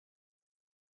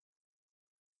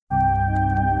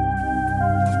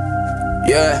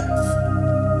Yeah.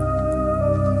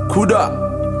 KuDa.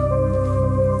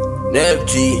 Neff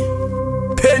G.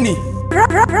 Penny.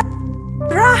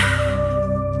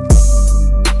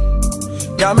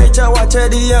 Nyame cha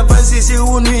Akyedie fancy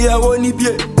unu ya woni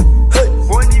bie. Hey,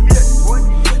 woni bie.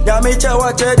 Nyame cha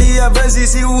Akyedie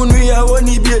fancy unu ya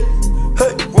woni bie.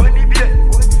 Hey, woni bie.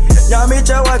 Nyame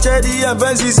cha Akyedie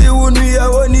fancy unu ya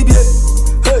woni bie.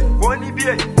 Hey, woni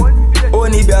bie.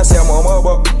 Oni bia se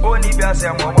momobo. Oni bia se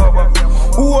momobo.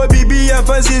 Uwo bibi ya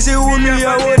fancy unu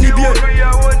ya woni bie.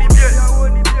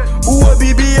 Uwo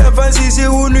bibi ya fancy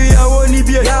unu ya woni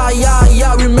bie.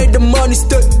 Yeah, we made the money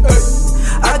stay.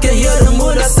 I can hear the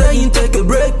mother saying take a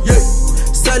break. Yeah.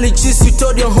 Sally cheese, you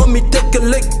told your homie take a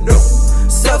lick. No.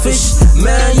 Selfish,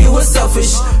 man, you were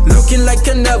selfish. Looking like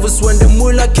a nervous when the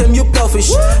moolah came, you puffish.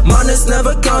 Manners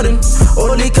never counting,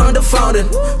 only count the fountain.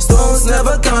 Stones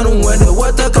never counting when the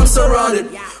water comes surrounded.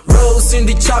 Rose in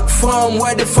the chalk farm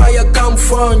where the fire come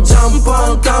from. Jump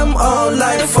on, come on,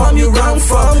 light from you run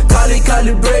from.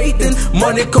 Calibrating,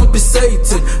 money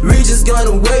compensating. We just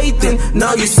gonna waiting,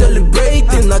 now you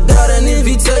celebrating. I got an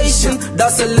invitation,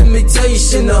 that's a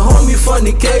limitation. A homie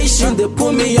fornication, they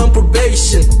put me on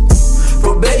probation.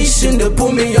 They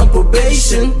put me on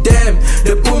probation. Damn,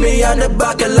 they put me on the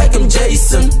back like I'm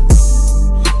Jason.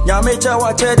 Nyame cha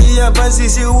Akyedie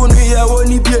fancy unu ya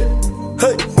woni bie.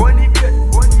 Hey, woni bie.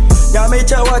 Nyame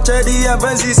cha Akyedie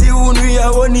fancy unu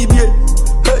ya woni bie.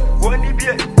 Hey, woni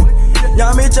bie.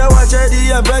 Nyame cha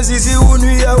Akyedie fancy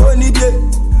unu ya woni bie.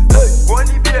 Hey,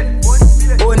 woni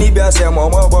bie. Oni bia se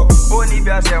momobo. Oni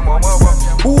bia se momobo.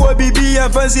 Uwo bibi ya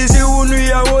fancy unu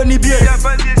ya woni bie.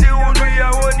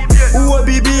 Uwo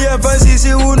bibi ya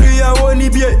fancy unu ya woni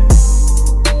bie.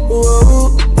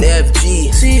 Neff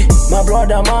G. See, my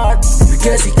brother Mark, you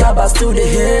can see cabas to the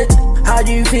head. How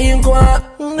do you think what?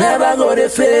 Never go to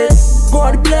fail.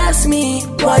 God bless me,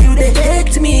 why you they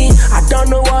hate me? I don't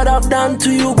know what I've done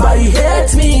to you, but you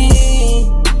hate me.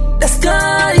 The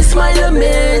sky is my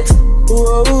limit.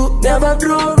 Whoa, never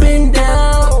drawing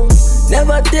down.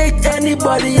 Never take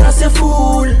anybody as a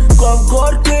fool.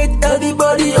 God create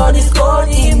everybody on his own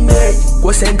image.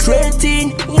 Concentrating,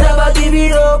 never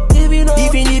giving up.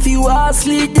 Even if you are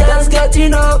asleep, just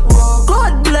getting up.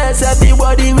 God bless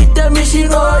everybody with the mission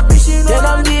God. Then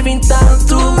I'm giving thanks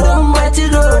to Almighty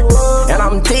God. And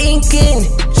I'm thinking,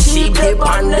 sheep dip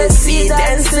on the sea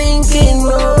and sinking.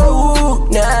 Oh,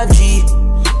 Neff G.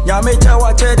 Nyame cha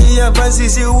Akyedie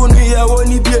fancy unu ya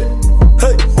woni bie.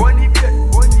 Hey, woni bie.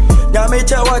 Nyame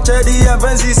cha Akyedie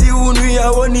fancy unu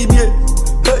ya woni bie.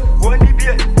 Hey, woni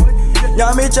bie.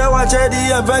 Nyame cha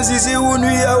Akyedie fancy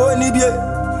unu ya woni bie.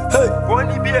 Hey,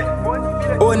 woni bie.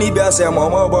 Oni bia se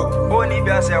momobo. Oni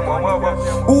bia se momobo.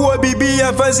 Uwo bibi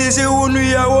ya fancy unu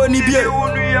ya woni bie.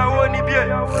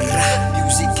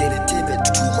 Music